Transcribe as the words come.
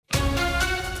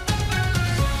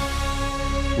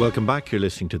Welcome back. You're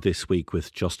listening to This Week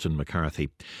with Justin McCarthy.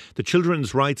 The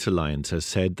Children's Rights Alliance has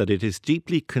said that it is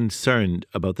deeply concerned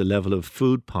about the level of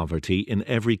food poverty in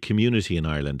every community in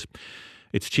Ireland.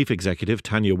 Its chief executive,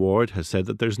 Tanya Ward, has said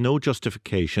that there's no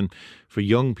justification for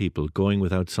young people going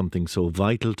without something so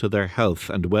vital to their health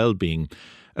and well-being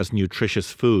as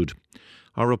nutritious food.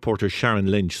 Our reporter Sharon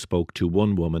Lynch spoke to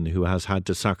one woman who has had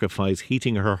to sacrifice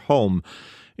heating her home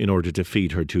in order to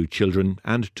feed her two children,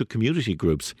 and to community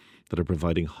groups that are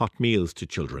providing hot meals to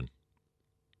children.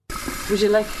 Would you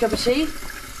like a cup of tea?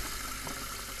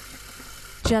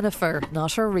 Jennifer,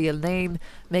 not her real name,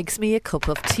 makes me a cup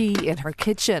of tea in her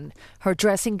kitchen, her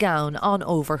dressing gown on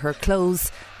over her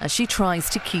clothes as she tries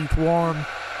to keep warm.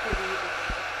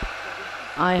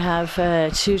 I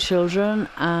have two children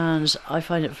and I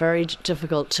find it very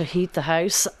difficult to heat the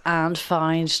house and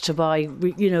find to buy,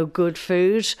 good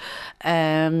food.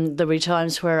 There were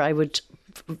times where I would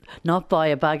not buy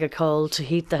a bag of coal to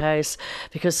heat the house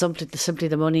because simply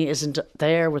the money isn't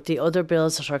there with the other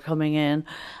bills that are coming in,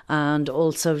 and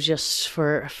also just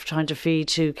for trying to feed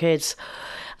two kids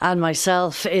and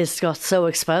myself is got so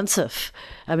expensive.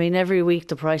 I mean, every week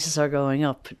the prices are going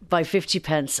up by 50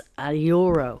 pence a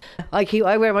euro. I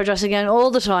wear my dressing gown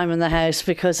all the time in the house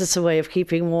because it's a way of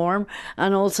keeping warm.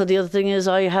 And also the other thing is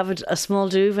I have a small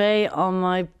duvet on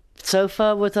my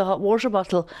sofa with a hot water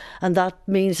bottle, and that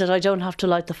means that I don't have to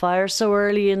light the fire so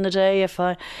early in the day if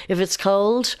it's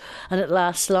cold, and it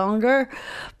lasts longer.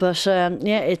 But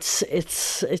it's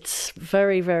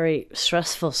very, very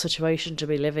stressful situation to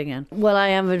be living in. Well, I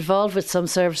am involved with some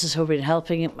services who have been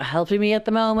helping me at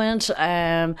the moment.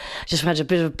 Just had a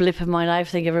bit of a blip in my life. I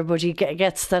think everybody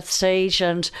gets that stage,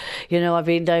 and I've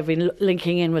been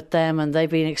linking in with them, and they've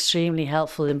been extremely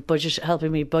helpful in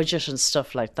helping me budget and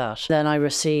stuff like that. Then I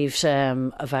received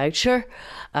a voucher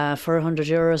for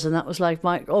 €100, and that was like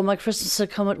my Christmas had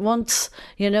come at once.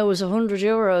 It was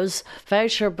 €100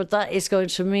 voucher, but that is going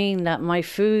to mean that my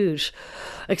food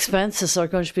expenses are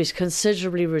going to be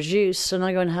considerably reduced, and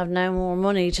I'm going to have now more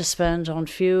money to spend on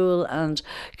fuel and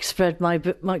spread my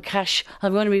cash.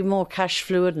 I'm going to be more cash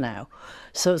fluid now,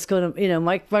 so it's going to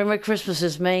my Christmas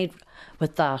is made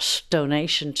with that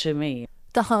donation to me.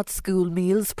 The Hot School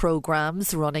Meals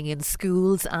programmes running in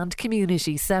schools and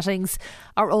community settings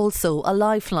are also a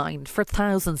lifeline for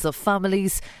thousands of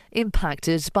families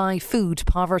impacted by food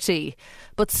poverty.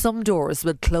 But some doors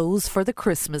will close for the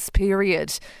Christmas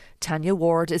period. Tanya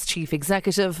Ward is Chief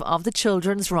Executive of the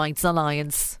Children's Rights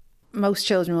Alliance. Most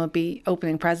children will be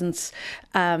opening presents.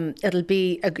 It'll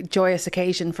be a joyous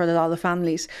occasion for a lot of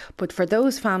families. But for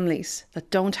those families that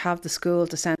don't have the school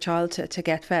to send a child to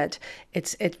get fed,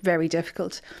 it's very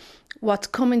difficult. What's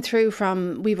coming through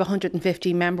we've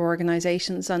 150 member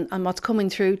organisations, and what's coming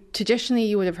through, traditionally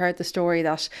you would have heard the story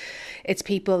that it's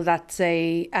people that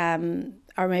say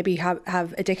or maybe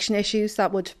have addiction issues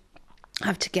that would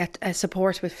have to get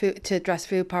support with food to address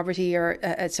food poverty, or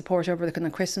support over the kind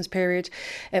of Christmas period.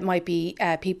 It might be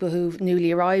people who've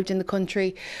newly arrived in the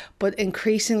country, but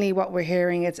increasingly what we're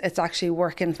hearing is it's actually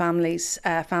working families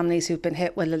who've been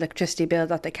hit with an electricity bill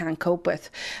that they can't cope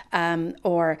with,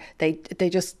 or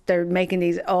they're making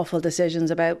these awful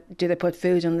decisions about, do they put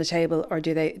food on the table or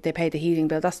do they pay the heating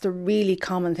bill. That's the really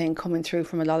common thing coming through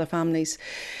from a lot of families.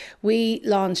 We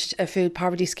launched a food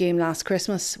poverty scheme last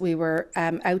Christmas. We were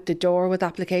out the door with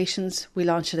applications. We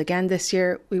launched it again this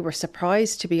year. We were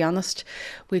surprised, to be honest.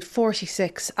 We had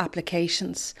 46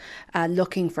 applications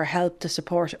looking for help to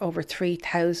support over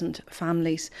 3,000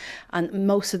 families. And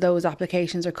most of those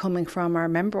applications are coming from our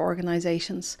member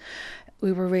organisations.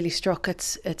 We were really struck.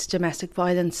 It's domestic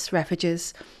violence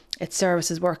refuges. It's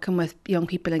services working with young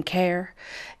people in care.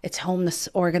 It's homeless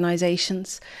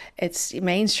organisations. It's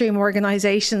mainstream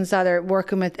organisations that are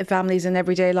working with families in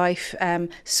everyday life.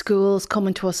 Schools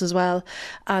coming to us as well.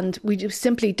 And we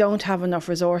simply don't have enough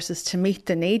resources to meet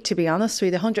the need, to be honest. We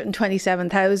had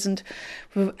 127,000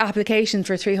 applications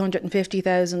for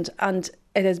 350,000. And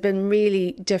it has been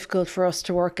really difficult for us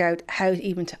to work out how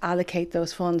even to allocate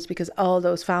those funds, because all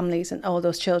those families and all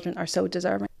those children are so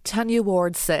deserving. Tanya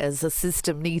Ward says a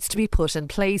system needs to be put in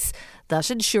place that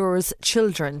ensures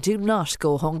children do not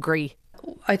go hungry.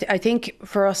 I think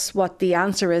for us what the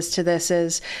answer is to this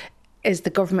is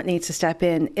the government needs to step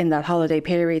in that holiday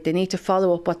period. They need to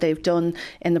follow up what they've done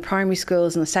in the primary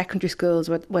schools and the secondary schools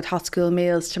with hot school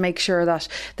meals to make sure that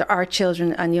there are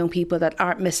children and young people that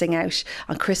aren't missing out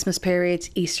on Christmas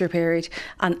periods, Easter period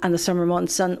and the summer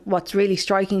months. And what's really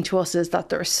striking to us is that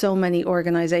there are so many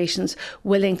organisations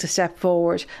willing to step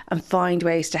forward and find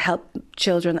ways to help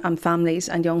children and families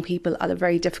and young people at a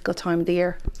very difficult time of the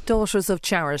year. Daughters of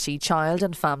Charity Child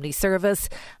and Family Service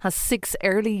has 6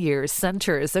 early years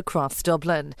centres across across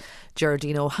Dublin.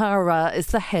 Geraldine O'Hara is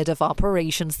the head of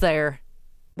operations there.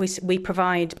 We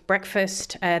provide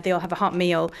breakfast, they all have a hot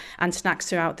meal and snacks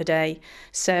throughout the day.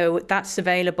 So that's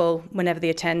available whenever they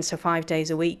attend, so 5 days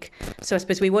a week. So I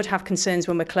suppose we would have concerns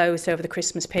when we're closed over the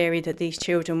Christmas period that these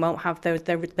children won't have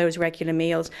those regular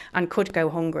meals and could go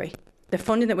hungry. The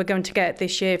funding that we're going to get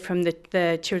this year from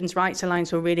the Children's Rights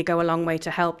Alliance will really go a long way to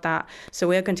help that. So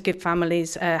we're going to give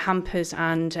families hampers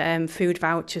and food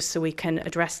vouchers so we can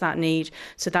address that need.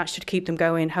 So that should keep them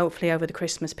going, hopefully, over the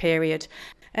Christmas period.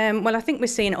 Well, I think we're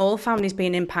seeing all families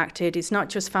being impacted. It's not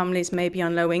just families maybe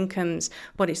on low incomes,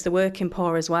 but it's the working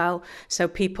poor as well. So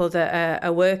people that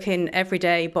are working every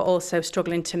day, but also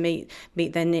struggling to meet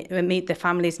their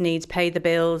family's needs, pay the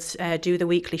bills, do the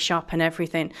weekly shop and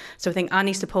everything. So I think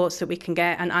any supports that we can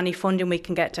get and any funding we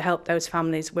can get to help those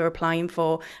families, we're applying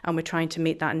for, and we're trying to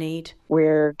meet that need.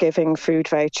 We're giving food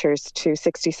vouchers to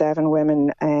 67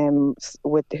 women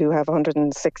who have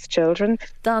 106 children.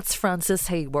 That's Frances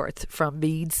Hayworth from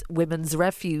Meads Women's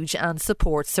Refuge and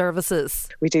Support Services.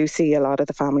 We do see a lot of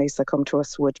the families that come to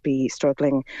us would be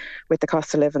struggling with the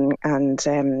cost of living, and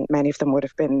many of them would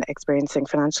have been experiencing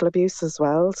financial abuse as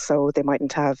well, so they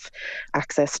mightn't have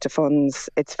access to funds.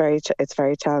 It's very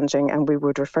challenging, and we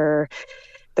would refer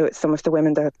some of the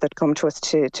women that come to us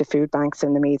to food banks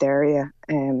in the Meath area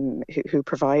who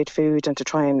provide food and to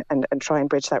try and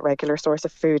bridge that regular source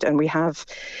of food. And we have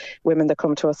women that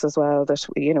come to us as well that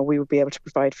we would be able to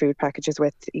provide food packages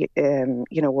with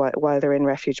while they're in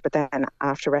refuge, but then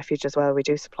after refuge as well we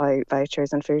do supply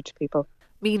vouchers and food to people.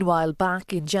 Meanwhile,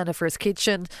 back in Jennifer's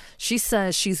kitchen, she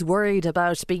says she's worried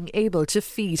about being able to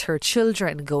feed her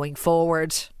children going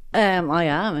forward. I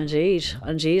am indeed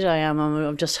I am.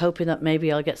 I'm just hoping that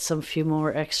maybe I'll get some few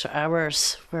more extra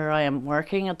hours where I am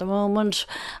working at the moment.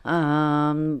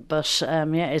 But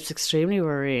it's extremely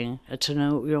worrying to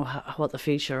know what the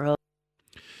future holds.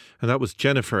 And that was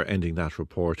Jennifer ending that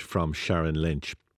report from Sharon Lynch.